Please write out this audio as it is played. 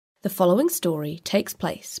The following story takes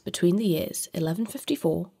place between the years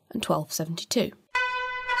 1154 and 1272.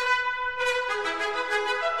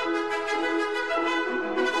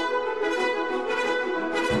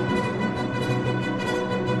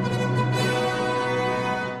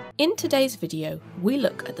 In today's video, we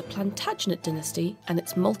look at the Plantagenet dynasty and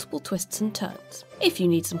its multiple twists and turns. If you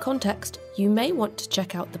need some context, you may want to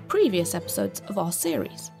check out the previous episodes of our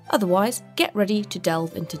series. Otherwise, get ready to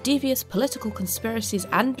delve into devious political conspiracies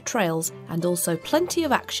and betrayals, and also plenty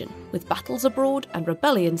of action, with battles abroad and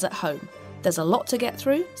rebellions at home. There's a lot to get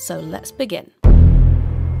through, so let's begin.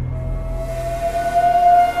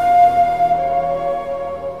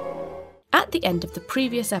 At the end of the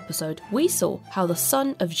previous episode, we saw how the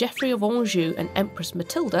son of Geoffrey of Anjou and Empress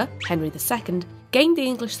Matilda, Henry II, gained the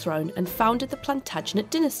English throne and founded the Plantagenet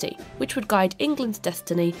dynasty, which would guide England's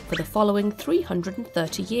destiny for the following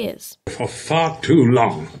 330 years. For far too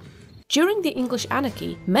long. During the English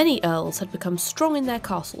anarchy, many earls had become strong in their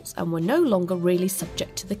castles and were no longer really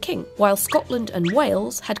subject to the king, while Scotland and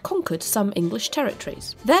Wales had conquered some English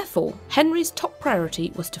territories. Therefore, Henry's top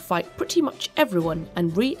priority was to fight pretty much everyone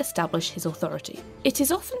and re-establish his authority. It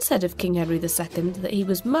is often said of King Henry II that he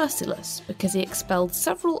was merciless because he expelled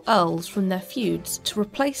several earls from their feuds to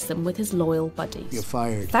replace them with his loyal buddies. You're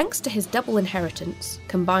fired. Thanks to his double inheritance,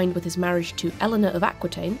 combined with his marriage to Eleanor of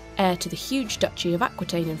Aquitaine, heir to the huge Duchy of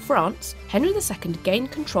Aquitaine in France, Henry II gained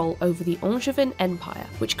control over the Angevin Empire,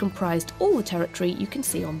 which comprised all the territory you can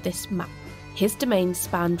see on this map. His domain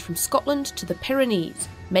spanned from Scotland to the Pyrenees,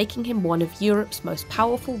 making him one of Europe's most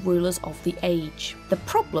powerful rulers of the age. The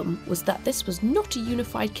problem was that this was not a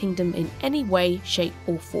unified kingdom in any way, shape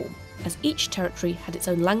or form, as each territory had its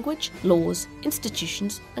own language, laws,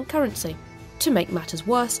 institutions and currency. To make matters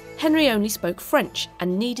worse, Henry only spoke French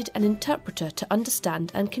and needed an interpreter to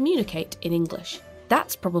understand and communicate in English.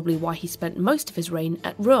 That's probably why he spent most of his reign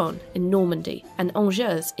at Rouen in Normandy and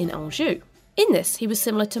Angers in Anjou. In this, he was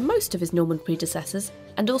similar to most of his Norman predecessors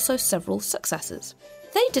and also several successors.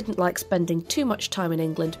 They didn't like spending too much time in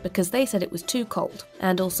England because they said it was too cold,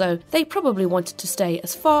 and also they probably wanted to stay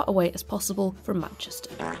as far away as possible from Manchester.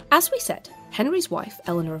 As we said, Henry's wife,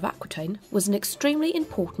 Eleanor of Aquitaine, was an extremely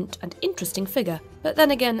important and interesting figure, but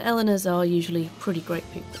then again, Eleanors are usually pretty great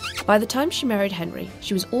people. By the time she married Henry,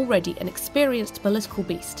 she was already an experienced political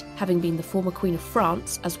beast, having been the former Queen of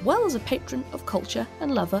France, as well as a patron of culture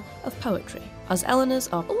and lover of poetry, as Eleanors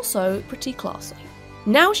are also pretty classy.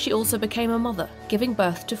 Now she also became a mother, giving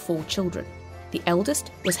birth to 4 children. The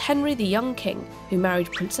eldest was Henry the young king, who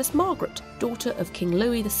married Princess Margaret, daughter of King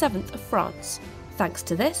Louis VII of France. Thanks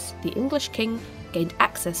to this, the English king gained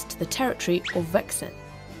access to the territory of Vexin.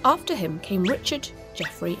 After him came Richard,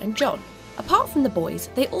 Geoffrey and John. Apart from the boys,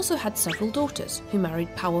 they also had several daughters, who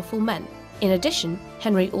married powerful men. In addition,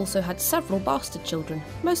 Henry also had several bastard children,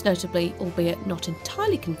 most notably, albeit not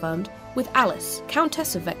entirely confirmed, with Alice,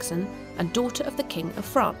 Countess of Vexin and daughter of the King of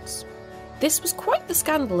France. This was quite the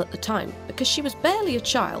scandal at the time, because she was barely a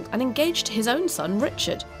child and engaged to his own son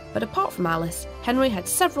Richard. But apart from Alice, Henry had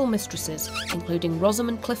several mistresses, including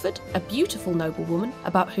Rosamund Clifford, a beautiful noblewoman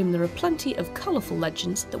about whom there are plenty of colourful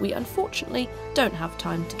legends that we unfortunately don't have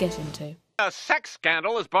time to get into. A sex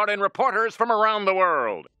scandal has brought in reporters from around the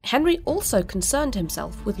world. Henry also concerned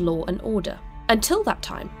himself with law and order. Until that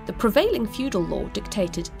time, the prevailing feudal law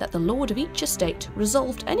dictated that the lord of each estate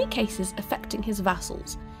resolved any cases affecting his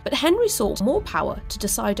vassals, but Henry sought more power to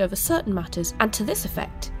decide over certain matters, and to this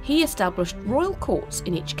effect, he established royal courts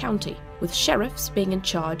in each county, with sheriffs being in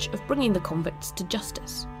charge of bringing the convicts to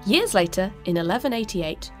justice. Years later, in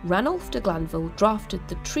 1188, Ranulph de Glanville drafted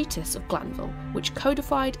the Treatise of Glanville, which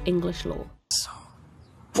codified English law. So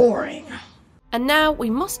boring. And now we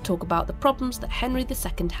must talk about the problems that Henry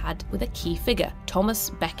II had with a key figure, Thomas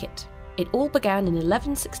Becket. It all began in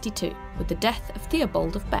 1162 with the death of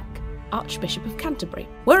Theobald of Bec, Archbishop of Canterbury,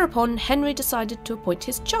 whereupon Henry decided to appoint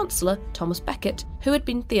his Chancellor, Thomas Becket, who had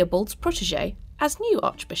been Theobald's protégé, as new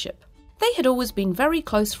Archbishop. They had always been very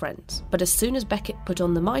close friends, but as soon as Becket put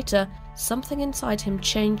on the mitre, something inside him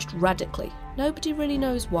changed radically. Nobody really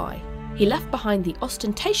knows why. He left behind the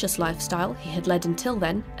ostentatious lifestyle he had led until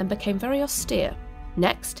then and became very austere.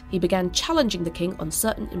 Next, he began challenging the king on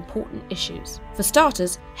certain important issues. For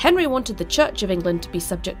starters, Henry wanted the Church of England to be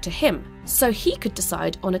subject to him, so he could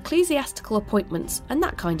decide on ecclesiastical appointments and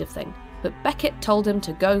that kind of thing, but Becket told him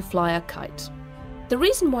to go fly a kite. The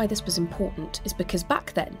reason why this was important is because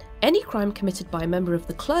back then, any crime committed by a member of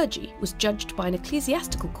the clergy was judged by an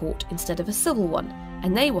ecclesiastical court instead of a civil one,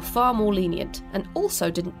 and they were far more lenient and also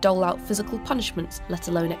didn't dole out physical punishments, let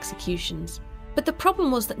alone executions. But the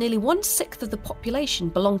problem was that nearly 1/6 of the population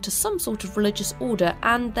belonged to some sort of religious order,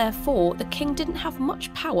 and therefore the king didn't have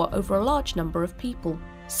much power over a large number of people.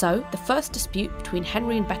 So the first dispute between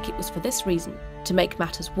Henry and Becket was for this reason. To make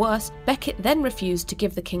matters worse, Becket then refused to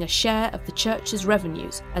give the king a share of the church's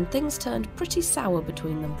revenues, and things turned pretty sour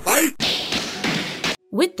between them.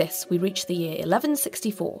 With this, we reach the year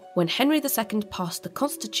 1164, when Henry II passed the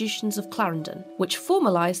Constitutions of Clarendon, which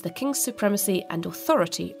formalised the king's supremacy and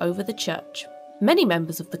authority over the church. Many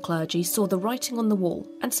members of the clergy saw the writing on the wall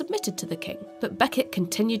and submitted to the king, but Becket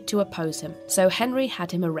continued to oppose him, so Henry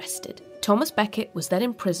had him arrested. Thomas Becket was then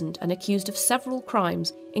imprisoned and accused of several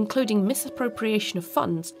crimes, including misappropriation of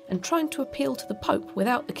funds and trying to appeal to the Pope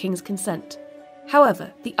without the king's consent.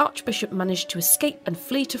 However, the Archbishop managed to escape and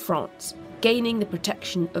flee to France, gaining the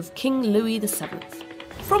protection of King Louis VII.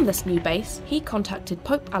 From this new base, he contacted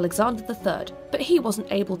Pope Alexander III, but he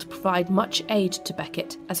wasn't able to provide much aid to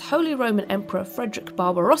Becket, as Holy Roman Emperor Frederick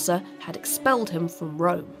Barbarossa had expelled him from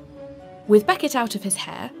Rome. With Becket out of his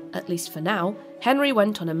hair, at least for now, Henry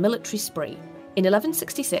went on a military spree. In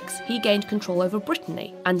 1166, he gained control over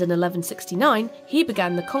Brittany, and in 1169, he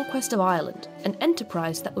began the conquest of Ireland, an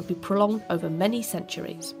enterprise that would be prolonged over many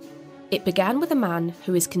centuries. It began with a man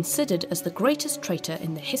who is considered as the greatest traitor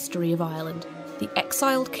in the history of Ireland, the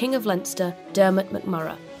exiled King of Leinster, Dermot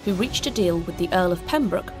MacMurrough, who reached a deal with the Earl of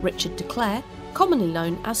Pembroke, Richard de Clare, commonly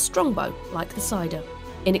known as Strongbow, like the cider.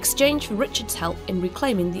 In exchange for Richard's help in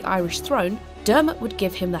reclaiming the Irish throne, Dermot would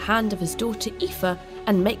give him the hand of his daughter Aoife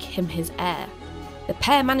and make him his heir. The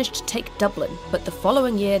pair managed to take Dublin, but the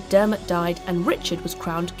following year Dermot died and Richard was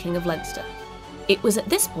crowned King of Leinster. It was at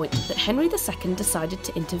this point that Henry II decided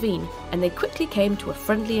to intervene, and they quickly came to a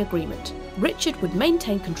friendly agreement. Richard would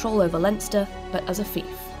maintain control over Leinster, but as a fief,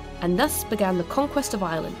 and thus began the conquest of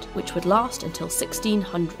Ireland, which would last until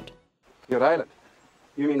 1600. Your island?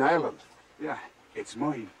 You mean Ireland? Yeah, it's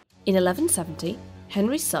mine. In 1170,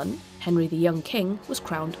 Henry's son, Henry the Young King, was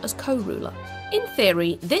crowned as co-ruler. In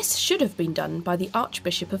theory, this should have been done by the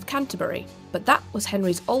Archbishop of Canterbury, but that was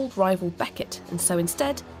Henry's old rival Becket, and so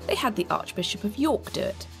instead, they had the Archbishop of York do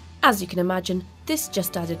it. As you can imagine, this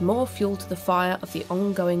just added more fuel to the fire of the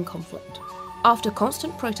ongoing conflict. After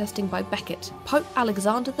constant protesting by Becket, Pope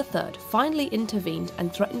Alexander III finally intervened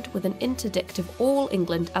and threatened with an interdict of all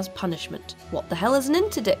England as punishment. What the hell is an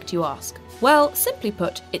interdict, you ask? Well, simply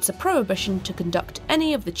put, it's a prohibition to conduct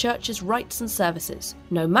any of the church's rites and services.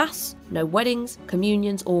 No mass, no weddings,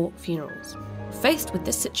 communions or funerals. Faced with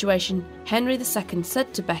this situation, Henry II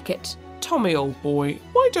said to Becket, "Tommy, old boy,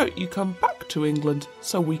 why don't you come back to England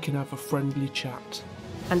so we can have a friendly chat?"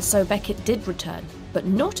 And so Becket did return, but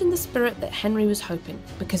not in the spirit that Henry was hoping,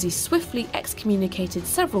 because he swiftly excommunicated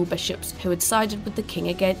several bishops who had sided with the king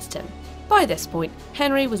against him. By this point,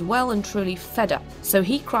 Henry was well and truly fed up, so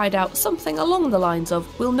he cried out something along the lines of,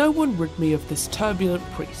 "Will no one rid me of this turbulent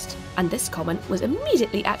priest?" And this comment was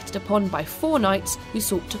immediately acted upon by 4 knights who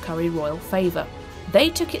sought to curry royal favour. They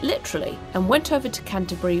took it literally and went over to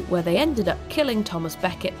Canterbury, where they ended up killing Thomas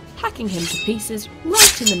Becket, hacking him to pieces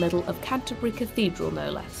right in the middle of Canterbury Cathedral, no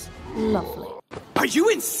less. Lovely. Are you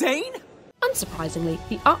insane? Unsurprisingly,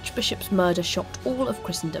 the Archbishop's murder shocked all of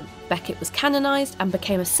Christendom. Becket was canonised and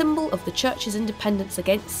became a symbol of the Church's independence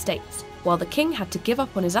against states, while the king had to give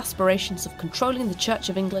up on his aspirations of controlling the Church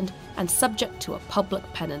of England and subject to a public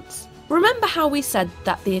penance. Remember how we said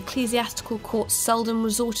that the ecclesiastical courts seldom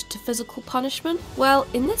resorted to physical punishment? Well,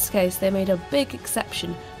 in this case they made a big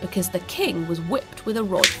exception, because the king was whipped with a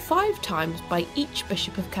rod 5 times by each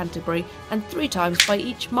Bishop of Canterbury and 3 times by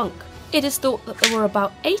each monk. It is thought that there were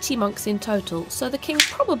about 80 monks in total, so the king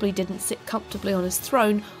probably didn't sit comfortably on his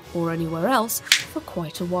throne, or anywhere else, for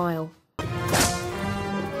quite a while.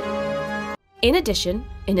 In addition,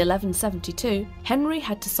 in 1172, Henry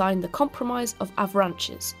had to sign the Compromise of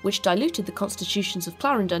Avranches, which diluted the constitutions of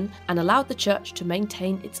Clarendon and allowed the church to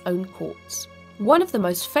maintain its own courts. One of the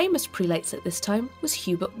most famous prelates at this time was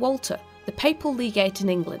Hubert Walter, the papal legate in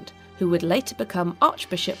England, who would later become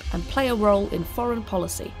archbishop and play a role in foreign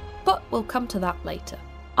policy, but we'll come to that later.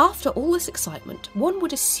 After all this excitement, one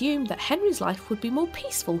would assume that Henry's life would be more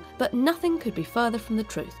peaceful, but nothing could be further from the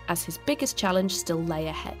truth, as his biggest challenge still lay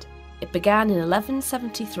ahead. It began in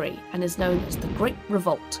 1173 and is known as the Great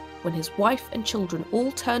Revolt, when his wife and children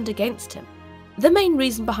all turned against him. The main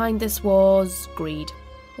reason behind this was greed.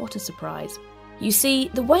 What a surprise. You see,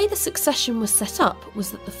 the way the succession was set up was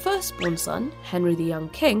that the firstborn son, Henry the Young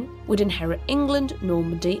King, would inherit England,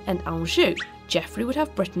 Normandy and Anjou. Geoffrey would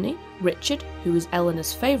have Brittany, Richard, who was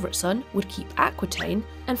Eleanor's favourite son, would keep Aquitaine,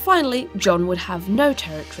 and finally John would have no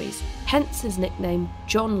territories, hence his nickname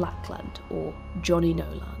John Lackland, or Johnny No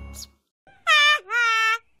Lands.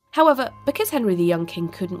 However, because Henry the young king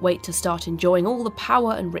couldn't wait to start enjoying all the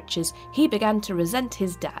power and riches, he began to resent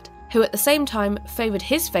his dad, who at the same time favoured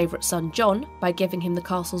his favourite son John by giving him the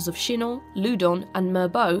castles of Chinon, Loudun and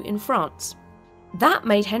Mirbeau in France. That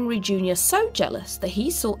made Henry Jr. so jealous that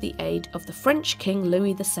he sought the aid of the French King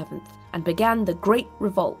Louis VII and began the Great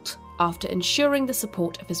Revolt, after ensuring the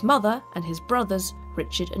support of his mother and his brothers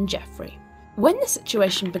Richard and Geoffrey. When the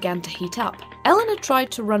situation began to heat up, Eleanor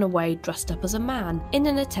tried to run away dressed up as a man in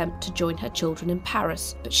an attempt to join her children in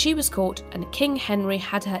Paris, but she was caught and King Henry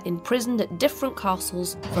had her imprisoned at different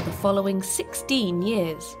castles for the following 16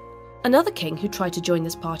 years. Another king who tried to join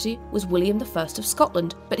this party was William I of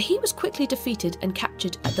Scotland, but he was quickly defeated and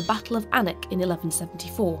captured at the Battle of Alnwick in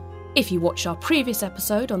 1174. If you watched our previous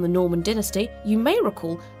episode on the Norman dynasty, you may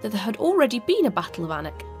recall that there had already been a Battle of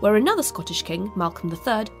Alnwick, where another Scottish king, Malcolm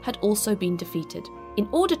III, had also been defeated. In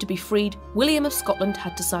order to be freed, William of Scotland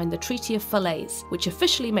had to sign the Treaty of Falaise, which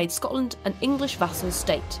officially made Scotland an English vassal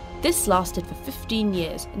state. This lasted for 15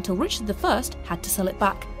 years, until Richard I had to sell it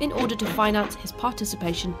back in order to finance his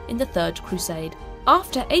participation in the Third Crusade.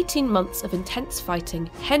 After 18 months of intense fighting,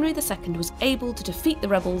 Henry II was able to defeat the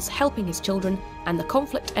rebels, helping his children, and the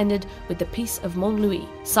conflict ended with the Peace of Montlouis,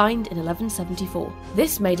 signed in 1174.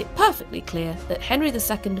 This made it perfectly clear that Henry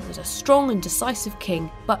II was a strong and decisive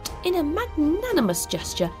king, but in a magnanimous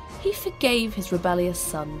gesture, he forgave his rebellious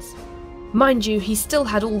sons. Mind you, he still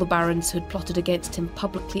had all the barons who had plotted against him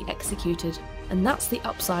publicly executed, and that's the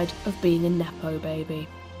upside of being a Nepo baby.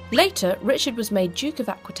 Later, Richard was made Duke of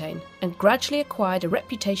Aquitaine and gradually acquired a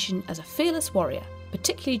reputation as a fearless warrior,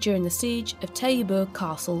 particularly during the siege of Taillebourg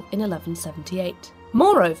Castle in 1178.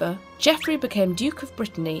 Moreover, Geoffrey became Duke of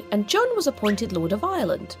Brittany and John was appointed Lord of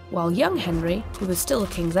Ireland, while young Henry, who was still the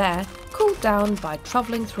king's heir, cooled down by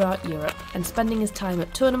travelling throughout Europe and spending his time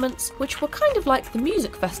at tournaments, which were kind of like the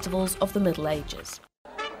music festivals of the Middle Ages.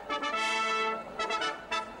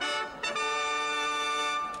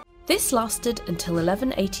 This lasted until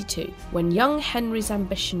 1182, when young Henry's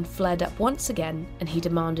ambition flared up once again and he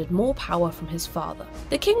demanded more power from his father.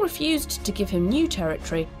 The king refused to give him new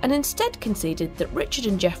territory and instead conceded that Richard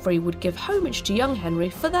and Geoffrey would give homage to young Henry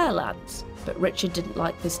for their lands. But Richard didn't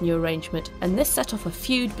like this new arrangement, and this set off a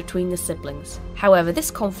feud between the siblings. However, this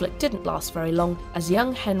conflict didn't last very long, as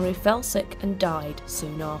young Henry fell sick and died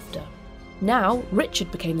soon after. Now,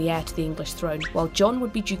 Richard became the heir to the English throne, while John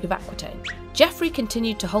would be Duke of Aquitaine. Geoffrey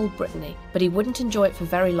continued to hold Brittany, but he wouldn't enjoy it for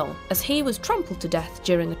very long, as he was trampled to death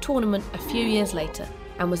during a tournament a few years later,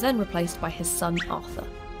 and was then replaced by his son Arthur.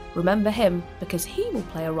 Remember him, because he will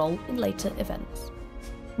play a role in later events.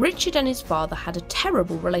 Richard and his father had a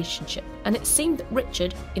terrible relationship, and it seemed that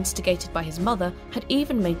Richard, instigated by his mother, had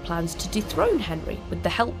even made plans to dethrone Henry with the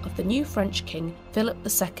help of the new French king, Philip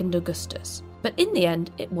II Augustus. But in the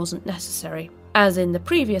end, it wasn't necessary. As in the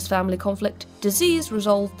previous family conflict, disease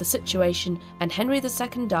resolved the situation and Henry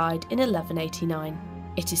II died in 1189.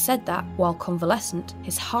 It is said that, while convalescent,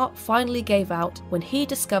 his heart finally gave out when he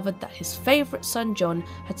discovered that his favourite son John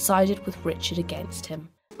had sided with Richard against him.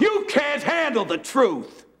 You can't handle the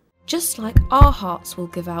truth! Just like our hearts will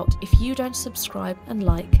give out if you don't subscribe and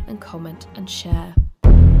like and comment and share.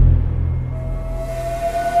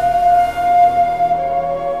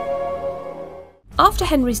 After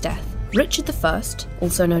Henry's death, Richard I,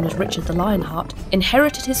 also known as Richard the Lionheart,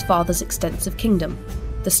 inherited his father's extensive kingdom.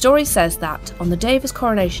 The story says that, on the day of his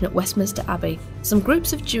coronation at Westminster Abbey, some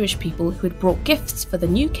groups of Jewish people who had brought gifts for the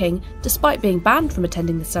new king, despite being banned from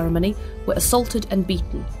attending the ceremony, were assaulted and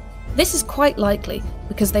beaten. This is quite likely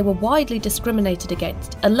because they were widely discriminated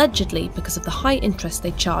against, allegedly because of the high interest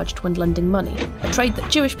they charged when lending money, a trade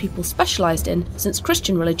that Jewish people specialised in since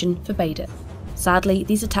Christian religion forbade it. Sadly,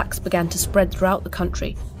 these attacks began to spread throughout the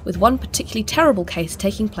country, with one particularly terrible case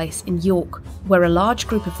taking place in York, where a large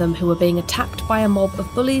group of them who were being attacked by a mob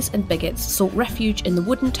of bullies and bigots sought refuge in the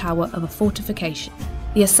wooden tower of a fortification.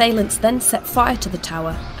 The assailants then set fire to the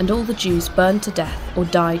tower, and all the Jews burned to death or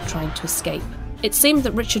died trying to escape. It seemed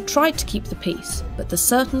that Richard tried to keep the peace, but there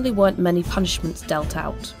certainly weren't many punishments dealt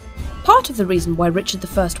out. Part of the reason why Richard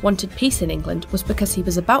I wanted peace in England was because he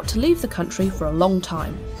was about to leave the country for a long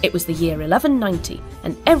time. It was the year 1190,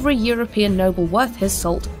 and every European noble worth his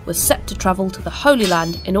salt was set to travel to the Holy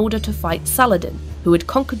Land in order to fight Saladin, who had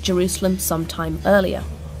conquered Jerusalem some time earlier.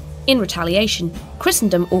 In retaliation,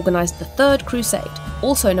 Christendom organised the Third Crusade,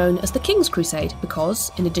 also known as the King's Crusade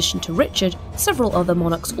because, in addition to Richard, several other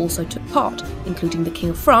monarchs also took part, including the King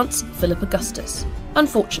of France, Philip Augustus.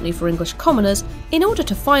 Unfortunately for English commoners, in order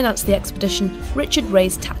to finance the expedition, Richard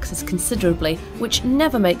raised taxes considerably, which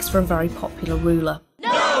never makes for a very popular ruler.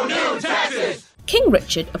 No new taxes! King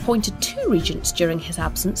Richard appointed 2 regents during his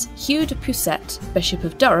absence, Hugh de Poucet, Bishop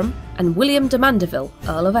of Durham, and William de Mandeville,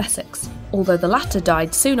 Earl of Essex, although the latter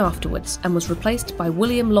died soon afterwards and was replaced by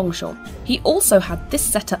William Longchamp. He also had this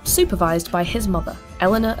setup supervised by his mother,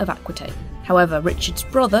 Eleanor of Aquitaine. However, Richard's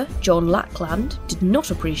brother, John Lackland, did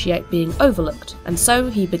not appreciate being overlooked, and so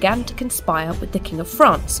he began to conspire with the King of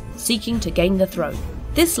France, seeking to gain the throne.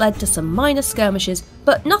 This led to some minor skirmishes,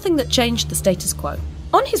 but nothing that changed the status quo.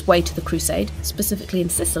 On his way to the crusade, specifically in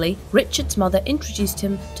Sicily, Richard's mother introduced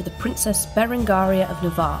him to the Princess Berengaria of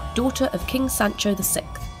Navarre, daughter of King Sancho VI,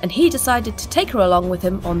 and he decided to take her along with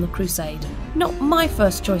him on the crusade. Not my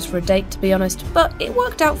first choice for a date, to be honest, but it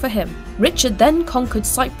worked out for him. Richard then conquered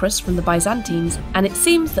Cyprus from the Byzantines, and it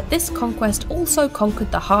seems that this conquest also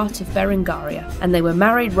conquered the heart of Berengaria, and they were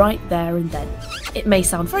married right there and then. It may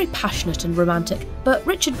sound very passionate and romantic, but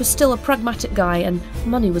Richard was still a pragmatic guy and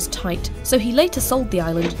money was tight, so he later sold the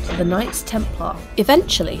island to the Knights Templar.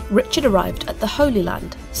 Eventually, Richard arrived at the Holy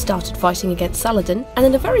Land, started fighting against Saladin, and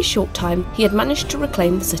in a very short time he had managed to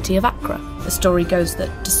reclaim the city of Acre. The story goes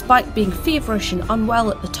that, despite being feverish and unwell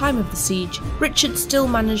at the time of the siege, Richard still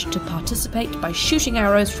managed to participate by shooting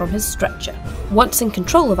arrows from his stretcher. Once in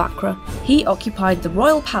control of Acre, he occupied the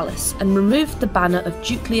royal palace and removed the banner of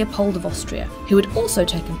Duke Leopold of Austria, who had also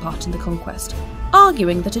taken part in the conquest,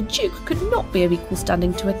 arguing that a duke could not be of equal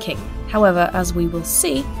standing to a king. However, as we will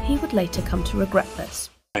see, he would later come to regret this.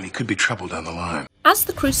 And he could be trouble down the line. As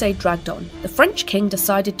the crusade dragged on, the French king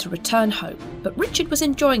decided to return home, but Richard was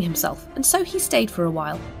enjoying himself, and so he stayed for a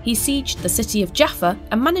while. He sieged the city of Jaffa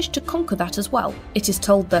and managed to conquer that as well. It is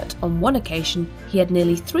told that, on one occasion, he had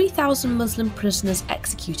nearly 3,000 Muslim prisoners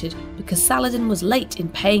executed because Saladin was late in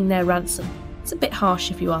paying their ransom. It's a bit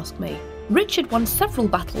harsh if you ask me. Richard won several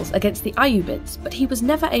battles against the Ayyubids, but he was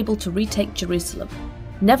never able to retake Jerusalem.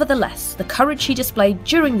 Nevertheless, the courage he displayed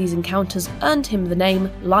during these encounters earned him the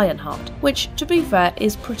name Lionheart, which, to be fair,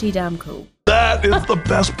 is pretty damn cool. That is the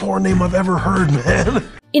best porn name I've ever heard, man.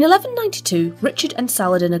 In 1192, Richard and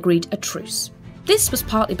Saladin agreed a truce. This was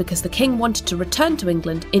partly because the king wanted to return to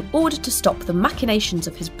England in order to stop the machinations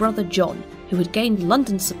of his brother John, who had gained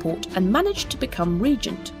London's support and managed to become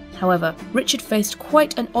regent. However, Richard faced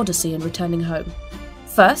quite an odyssey in returning home.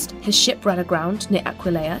 First, his ship ran aground near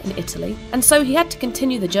Aquileia in Italy, and so he had to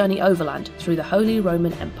continue the journey overland through the Holy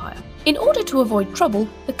Roman Empire. In order to avoid trouble,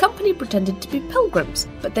 the company pretended to be pilgrims,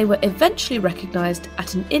 but they were eventually recognised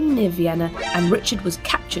at an inn near Vienna, and Richard was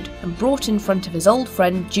captured and brought in front of his old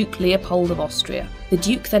friend Duke Leopold of Austria. The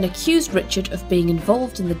Duke then accused Richard of being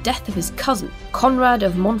involved in the death of his cousin, Conrad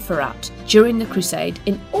of Montferrat, during the crusade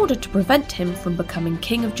in order to prevent him from becoming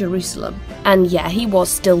King of Jerusalem. And yeah, he was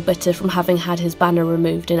still bitter from having had his banner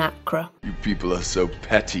removed in Acre. You people are so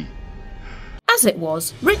petty. As it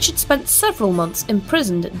was, Richard spent several months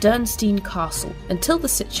imprisoned at Dürnstein Castle until the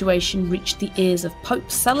situation reached the ears of Pope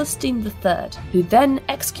Celestine III, who then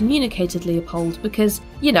excommunicated Leopold because,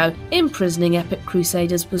 imprisoning epic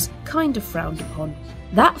crusaders was kind of frowned upon.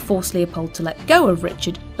 That forced Leopold to let go of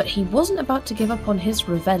Richard, but he wasn't about to give up on his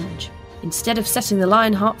revenge. Instead of setting the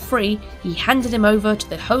Lionheart free, he handed him over to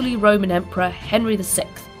the Holy Roman Emperor Henry VI,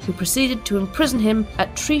 who proceeded to imprison him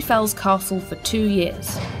at Trifels Castle for 2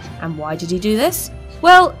 years. And why did he do this?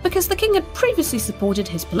 Well, because the king had previously supported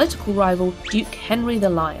his political rival, Duke Henry the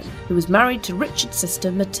Lion, who was married to Richard's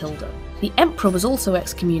sister Matilda. The emperor was also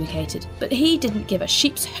excommunicated, but he didn't give a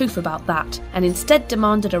sheep's hoof about that, and instead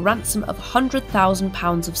demanded a ransom of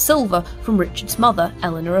 £100,000 of silver from Richard's mother,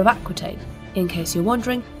 Eleanor of Aquitaine. In case you're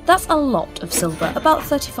wondering, that's a lot of silver, about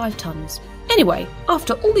 35 tons. Anyway,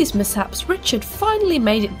 after all these mishaps, Richard finally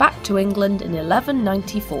made it back to England in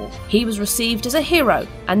 1194. He was received as a hero,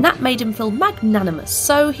 and that made him feel magnanimous,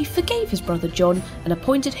 so he forgave his brother John and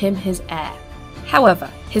appointed him his heir.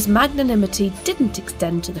 However, his magnanimity didn't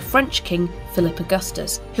extend to the French king Philip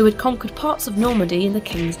Augustus, who had conquered parts of Normandy in the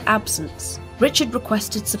king's absence. Richard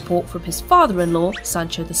requested support from his father-in-law,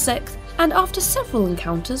 Sancho VI, and after several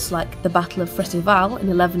encounters, like the Battle of Fréteval in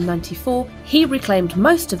 1194, he reclaimed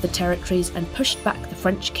most of the territories and pushed back the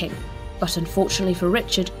French king. But unfortunately for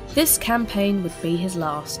Richard, this campaign would be his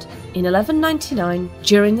last. In 1199,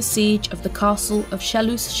 during the siege of the castle of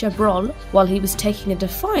Chalus-Chebrol, while he was taking a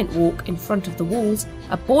defiant walk in front of the walls,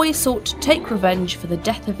 a boy sought to take revenge for the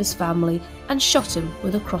death of his family and shot him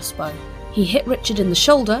with a crossbow. He hit Richard in the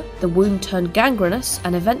shoulder, the wound turned gangrenous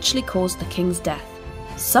and eventually caused the king's death.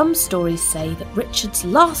 Some stories say that Richard's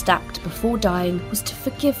last act before dying was to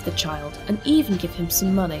forgive the child and even give him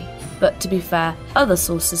some money. But to be fair, other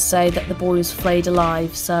sources say that the boy was flayed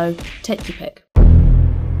alive, so take your pick.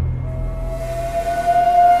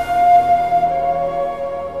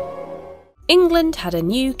 England had a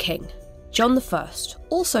new king. John I,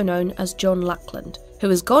 also known as John Lackland, who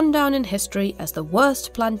has gone down in history as the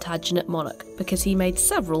worst Plantagenet monarch because he made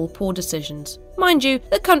several poor decisions. Mind you,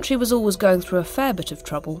 the country was always going through a fair bit of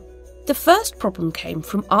trouble. The first problem came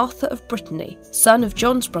from Arthur of Brittany, son of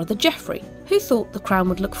John's brother Geoffrey, who thought the crown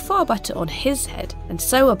would look far better on his head, and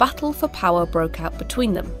so a battle for power broke out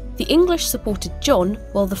between them. The English supported John,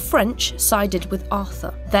 while the French sided with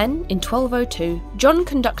Arthur. Then, in 1202, John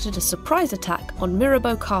conducted a surprise attack on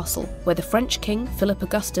Mirabeau Castle, where the French king, Philip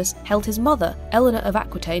Augustus, held his mother, Eleanor of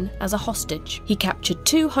Aquitaine, as a hostage. He captured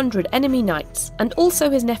 200 enemy knights, and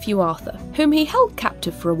also his nephew Arthur, whom he held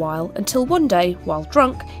captive for a while until one day, while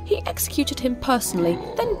drunk, he executed him personally,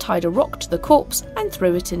 then tied a rock to the corpse and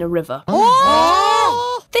threw it in a river.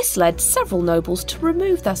 This led several nobles to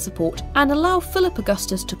remove their support and allow Philip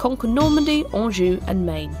Augustus to conquer Normandy, Anjou and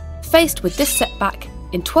Maine. Faced with this setback,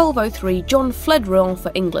 in 1203 John fled Rouen for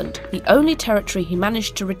England, the only territory he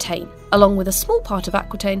managed to retain, along with a small part of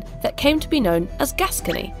Aquitaine that came to be known as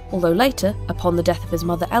Gascony, although later, upon the death of his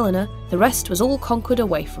mother Eleanor, the rest was all conquered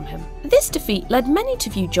away from him. This defeat led many to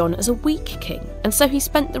view John as a weak king, and so he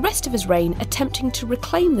spent the rest of his reign attempting to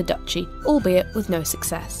reclaim the duchy, albeit with no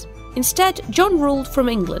success. Instead, John ruled from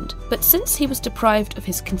England, but since he was deprived of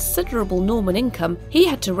his considerable Norman income, he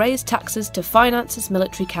had to raise taxes to finance his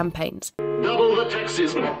military campaigns. Double the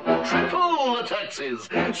taxes, triple the taxes,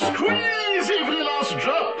 squeeze every last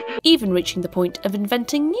drop. Even reaching the point of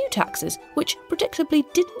inventing new taxes, which predictably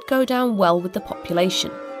didn't go down well with the population.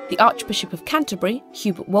 The Archbishop of Canterbury,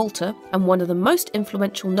 Hubert Walter, and one of the most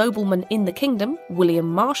influential noblemen in the kingdom, William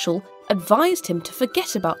Marshal, advised him to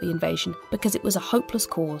forget about the invasion because it was a hopeless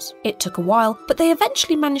cause. It took a while, but they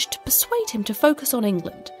eventually managed to persuade him to focus on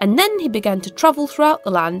England, and then he began to travel throughout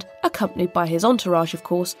the land, accompanied by his entourage of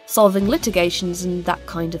course, solving litigations and that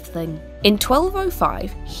kind of thing. In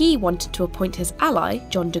 1205, he wanted to appoint his ally,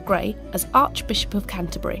 John de Grey, as Archbishop of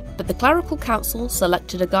Canterbury, but the clerical council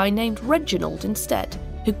selected a guy named Reginald instead,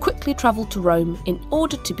 who quickly travelled to Rome in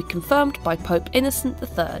order to be confirmed by Pope Innocent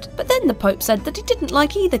III. But then the Pope said that he didn't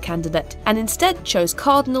like either candidate, and instead chose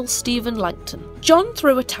Cardinal Stephen Langton. John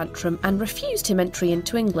threw a tantrum and refused him entry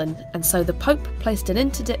into England, and so the Pope placed an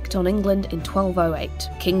interdict on England in 1208.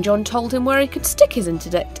 King John told him where he could stick his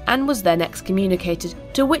interdict, and was then excommunicated,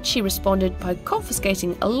 to which he responded by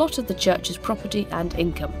confiscating a lot of the church's property and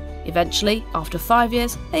income. Eventually, after 5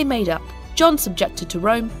 years, they made up. John subjected to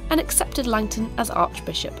Rome and accepted Langton as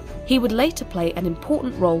Archbishop. He would later play an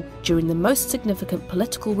important role during the most significant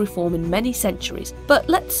political reform in many centuries, but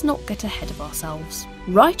let's not get ahead of ourselves.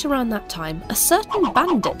 Right around that time, a certain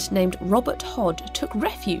bandit named Robert Hodd took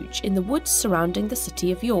refuge in the woods surrounding the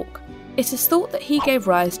city of York. It is thought that he gave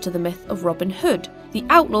rise to the myth of Robin Hood, the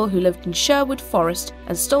outlaw who lived in Sherwood Forest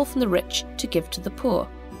and stole from the rich to give to the poor.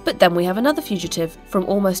 But then we have another fugitive, from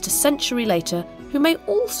almost a century later, who may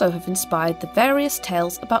also have inspired the various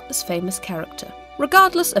tales about this famous character.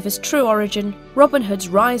 Regardless of his true origin, Robin Hood's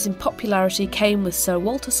rise in popularity came with Sir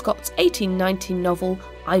Walter Scott's 1819 novel,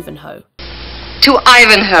 Ivanhoe. To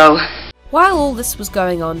Ivanhoe! While all this was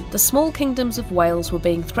going on, the small kingdoms of Wales were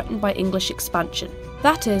being threatened by English expansion.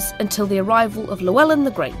 That is, until the arrival of Llewellyn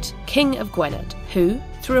the Great, King of Gwynedd, who,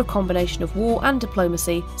 through a combination of war and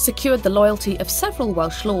diplomacy, secured the loyalty of several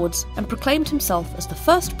Welsh lords and proclaimed himself as the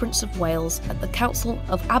first Prince of Wales at the Council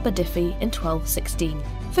of Aberdyfi in 1216.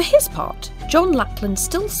 For his part, John Lackland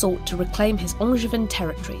still sought to reclaim his Angevin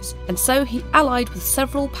territories, and so he allied with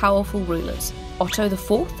several powerful rulers, Otto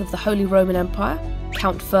IV of the Holy Roman Empire,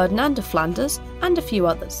 Count Ferdinand of Flanders, and a few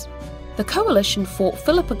others. The coalition fought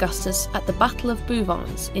Philip Augustus at the Battle of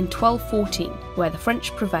Bouvines in 1214, where the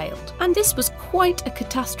French prevailed, and this was quite a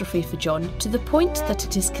catastrophe for John, to the point that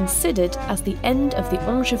it is considered as the end of the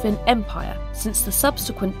Angevin Empire, since the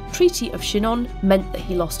subsequent Treaty of Chinon meant that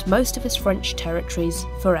he lost most of his French territories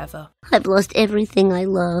forever. I've lost everything I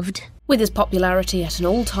loved. With his popularity at an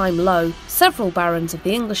all-time low, several barons of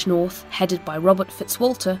the English north, headed by Robert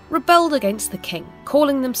Fitzwalter, rebelled against the king,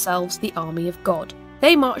 calling themselves the Army of God.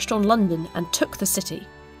 They marched on London and took the city,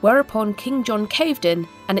 whereupon King John caved in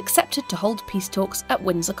and accepted to hold peace talks at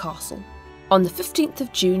Windsor Castle. On the 15th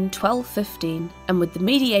of June 1215, and with the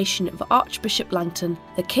mediation of Archbishop Langton,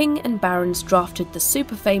 the king and barons drafted the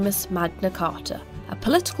super-famous Magna Carta, a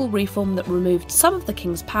political reform that removed some of the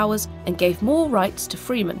king's powers and gave more rights to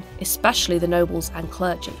freemen, especially the nobles and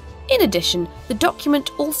clergy. In addition, the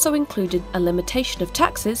document also included a limitation of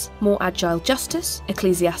taxes, more agile justice,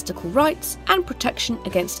 ecclesiastical rights, and protection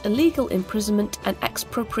against illegal imprisonment and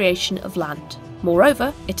expropriation of land.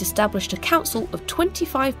 Moreover, it established a council of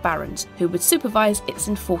 25 barons who would supervise its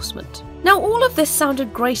enforcement. Now, all of this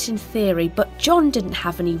sounded great in theory, but John didn't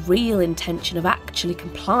have any real intention of actually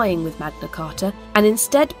complying with Magna Carta, and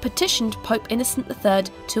instead petitioned Pope Innocent III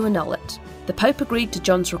to annul it. The Pope agreed to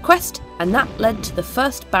John's request, and that led to the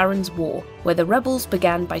First Barons' War, where the rebels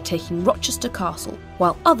began by taking Rochester Castle,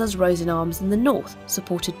 while others rose in arms in the north,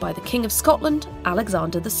 supported by the King of Scotland,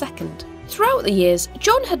 Alexander II. Throughout the years,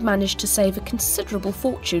 John had managed to save a considerable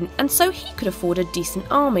fortune, and so he could afford a decent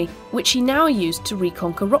army, which he now used to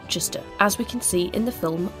reconquer Rochester, as we can see in the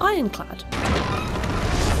film Ironclad.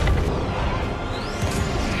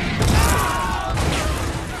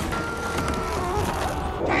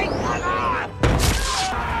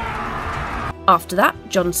 After that,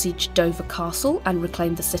 John sieged Dover Castle and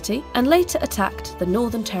reclaimed the city, and later attacked the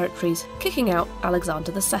northern territories, kicking out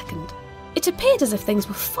Alexander II. It appeared as if things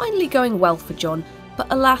were finally going well for John, but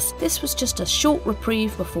alas, this was just a short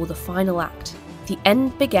reprieve before the final act. The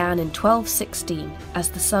end began in 1216, as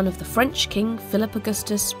the son of the French king Philip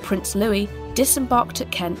Augustus, Prince Louis, disembarked at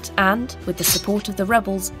Kent and, with the support of the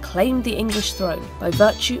rebels, claimed the English throne by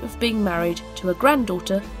virtue of being married to a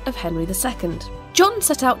granddaughter of Henry II. John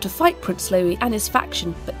set out to fight Prince Louis and his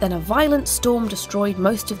faction, but then a violent storm destroyed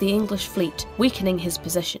most of the English fleet, weakening his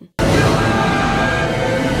position.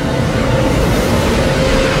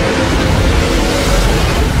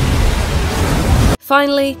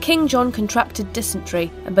 Finally, King John contracted dysentery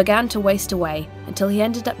and began to waste away until he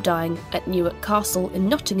ended up dying at Newark Castle in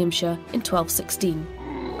Nottinghamshire in 1216.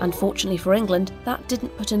 Unfortunately for England, that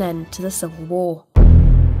didn't put an end to the Civil War.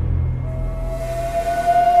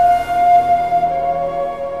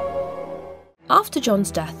 After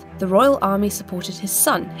John's death, the royal army supported his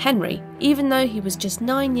son, Henry, even though he was just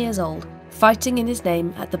 9 years old, fighting in his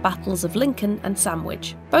name at the battles of Lincoln and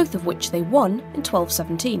Sandwich, both of which they won in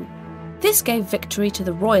 1217. This gave victory to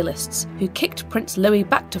the Royalists, who kicked Prince Louis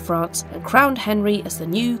back to France and crowned Henry as the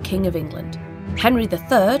new King of England. Henry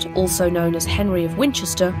III, also known as Henry of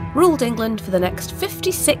Winchester, ruled England for the next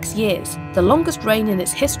 56 years, the longest reign in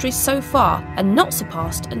its history so far, and not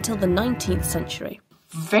surpassed until the 19th century.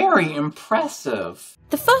 Very impressive.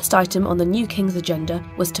 The first item on the new king's agenda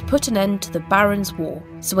was to put an end to the Barons' War,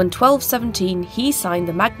 so in 1217 he signed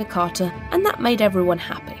the Magna Carta, and that made everyone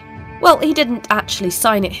happy. Well, he didn't actually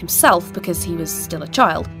sign it himself because he was still a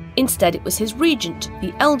child. Instead, it was his regent,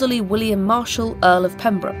 the elderly William Marshal, Earl of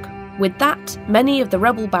Pembroke. With that, many of the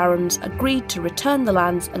rebel barons agreed to return the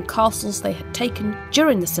lands and castles they had taken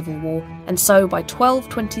during the Civil War, and so by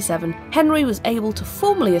 1227, Henry was able to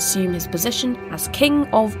formally assume his position as King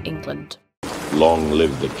of England. Long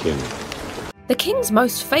live the king. The king's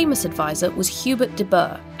most famous advisor was Hubert de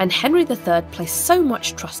Burgh, and Henry III placed so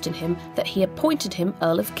much trust in him that he appointed him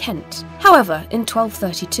Earl of Kent. However, in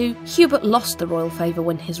 1232, Hubert lost the royal favour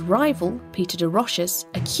when his rival, Peter de Roches,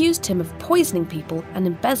 accused him of poisoning people and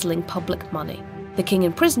embezzling public money. The king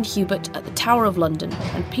imprisoned Hubert at the Tower of London,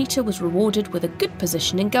 and Peter was rewarded with a good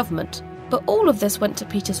position in government. But all of this went to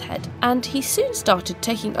Peter's head, and he soon started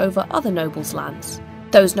taking over other nobles' lands.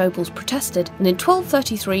 Those nobles protested, and in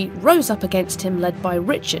 1233 rose up against him, led by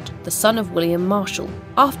Richard, the son of William Marshal.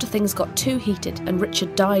 After things got too heated and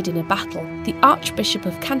Richard died in a battle, the Archbishop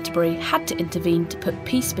of Canterbury had to intervene to put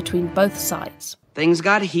peace between both sides. Things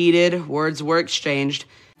got heated, words were exchanged.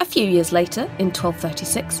 A few years later, in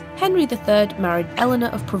 1236, Henry III married Eleanor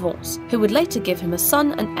of Provence, who would later give him a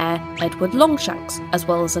son and heir, Edward Longshanks, as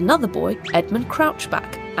well as another boy, Edmund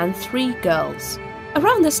Crouchback, and 3 girls.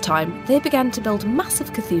 Around this time, they began to build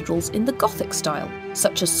massive cathedrals in the Gothic style,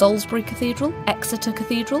 such as Salisbury Cathedral, Exeter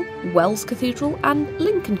Cathedral, Wells Cathedral, and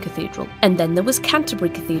Lincoln Cathedral. And then there was Canterbury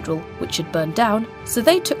Cathedral, which had burned down, so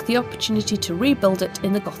they took the opportunity to rebuild it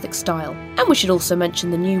in the Gothic style. And we should also mention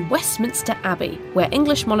the new Westminster Abbey, where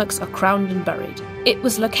English monarchs are crowned and buried. It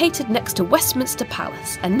was located next to Westminster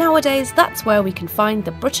Palace, and nowadays that's where we can find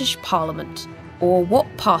the British Parliament, or what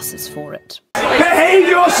passes for it. Behave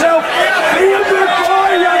yourself! Be a good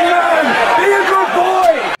boy, young man! Be a good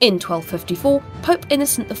boy! In 1254, Pope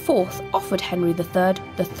Innocent IV offered Henry III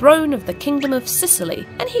the throne of the Kingdom of Sicily,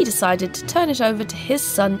 and he decided to turn it over to his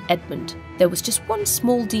son Edmund. There was just one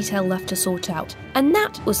small detail left to sort out, and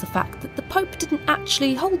that was the fact that the Pope didn't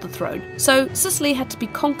actually hold the throne, so Sicily had to be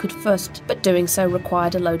conquered first, but doing so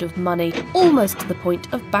required a load of money, almost to the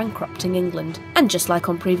point of bankrupting England. And just like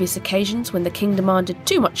on previous occasions when the king demanded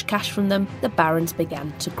too much cash from them, the barons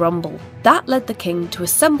began to grumble. That led the king to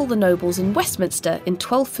assemble the nobles in Westminster in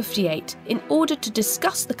 1258 in order to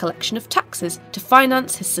discuss the collection of taxes to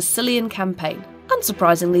finance his Sicilian campaign.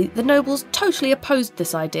 Unsurprisingly, the nobles totally opposed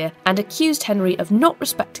this idea and accused Henry of not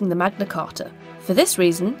respecting the Magna Carta. For this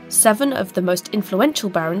reason, 7 of the most influential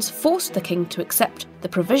barons forced the king to accept the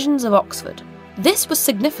provisions of Oxford. This was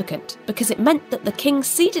significant because it meant that the king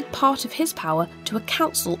ceded part of his power to a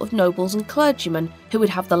council of nobles and clergymen who would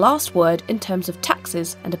have the last word in terms of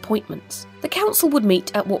taxes and appointments. The council would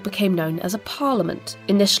meet at what became known as a parliament,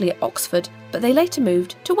 initially at Oxford, but they later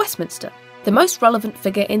moved to Westminster. The most relevant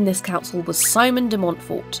figure in this council was Simon de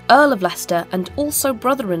Montfort, Earl of Leicester and also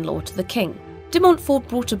brother-in-law to the king. De Montfort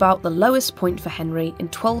brought about the lowest point for Henry in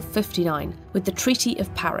 1259 with the Treaty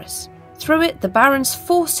of Paris. Through it, the barons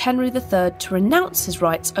forced Henry III to renounce his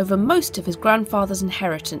rights over most of his grandfather's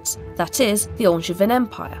inheritance, that is, the Angevin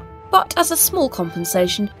Empire. But as a small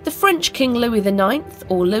compensation, the French King Louis IX,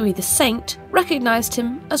 or Louis the Saint, recognised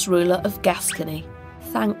him as ruler of Gascony.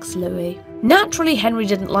 Thanks, Louis. Naturally, Henry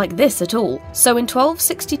didn't like this at all, so in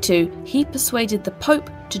 1262 he persuaded the Pope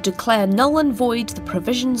to declare null and void the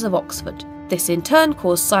provisions of Oxford. This in turn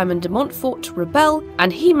caused Simon de Montfort to rebel,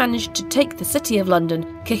 and he managed to take the city of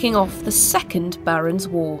London, kicking off the Second Barons'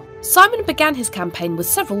 War. Simon began his campaign with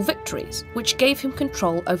several victories, which gave him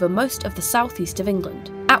control over most of the southeast of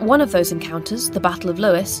England. At one of those encounters, the Battle of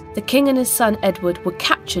Lewes, the king and his son Edward were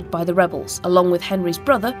captured by the rebels, along with Henry's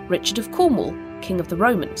brother, Richard of Cornwall, King of the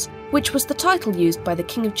Romans, which was the title used by the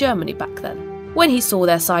King of Germany back then. When he saw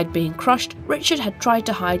their side being crushed, Richard had tried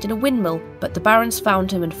to hide in a windmill, but the barons found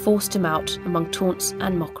him and forced him out among taunts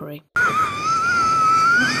and mockery.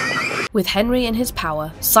 With Henry in his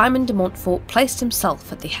power, Simon de Montfort placed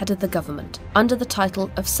himself at the head of the government, under the title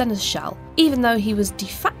of Seneschal, even though he was de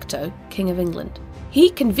facto King of England. He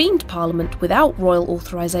convened Parliament without royal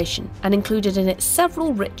authorisation and included in it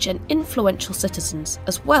several rich and influential citizens,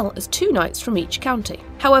 as well as 2 knights from each county.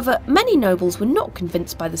 However, many nobles were not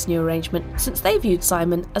convinced by this new arrangement, since they viewed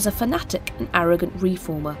Simon as a fanatic and arrogant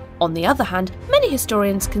reformer. On the other hand, many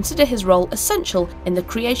historians consider his role essential in the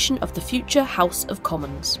creation of the future House of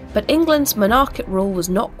Commons. But England's monarchic rule was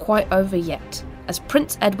not quite over yet, as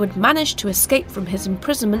Prince Edward managed to escape from his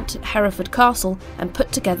imprisonment at Hereford Castle and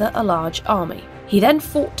put together a large army. He then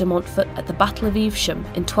fought de Montfort at the Battle of Evesham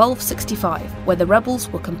in 1265, where the rebels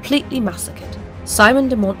were completely massacred. Simon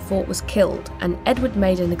de Montfort was killed, and Edward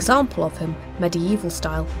made an example of him, medieval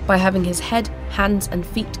style, by having his head, hands and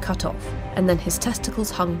feet cut off, and then his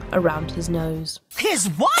testicles hung around his nose. His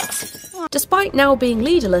what? Despite now being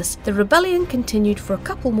leaderless, the rebellion continued for a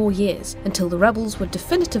couple more years, until the rebels were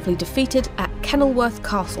definitively defeated at Kenilworth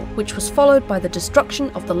Castle, which was followed by the destruction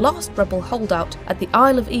of the last rebel holdout at the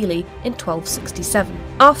Isle of Ely in 1267.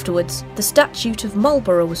 Afterwards, the Statute of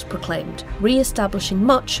Marlborough was proclaimed, re-establishing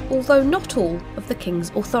much, although not all, of the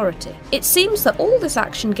king's authority. It seems that all this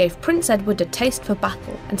action gave Prince Edward a taste for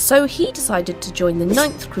battle, and so he decided to join the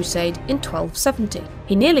Ninth Crusade in 1270.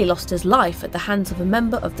 He nearly lost his life at the hands of a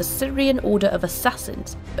member of the Syrian Order of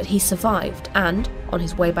Assassins, but he survived and, on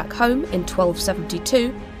his way back home in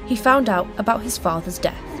 1272, he found out about his father's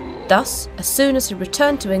death. Thus, as soon as he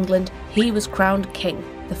returned to England, he was crowned king,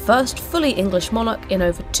 the first fully English monarch in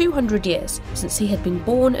over 200 years, since he had been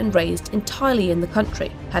born and raised entirely in the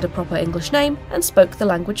country, had a proper English name, and spoke the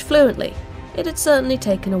language fluently. It had certainly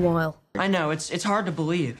taken a while. I know, it's hard to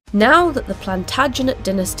believe. Now that the Plantagenet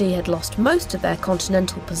dynasty had lost most of their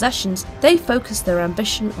continental possessions, they focused their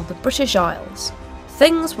ambition on the British Isles.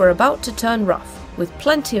 Things were about to turn rough, with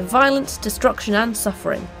plenty of violence, destruction and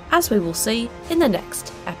suffering, as we will see in the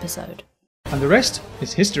next episode. And the rest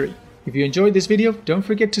is history. If you enjoyed this video, don't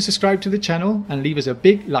forget to subscribe to the channel and leave us a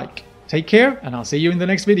big like. Take care, and I'll see you in the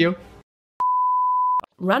next video.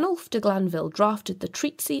 Ranulph de Glanville drafted the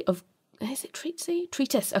Treatise of... Is it Treatise?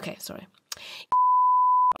 Treatise. Okay, sorry.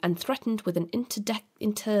 And threatened with an interdict.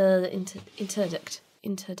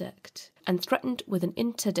 And threatened with an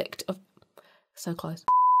interdict of... So close.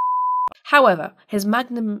 However, his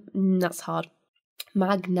that's hard.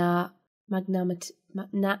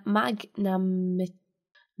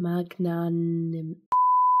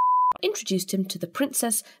 Introduced him to the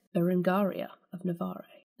Princess Berengaria of Navarre.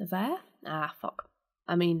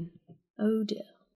 Oh dear.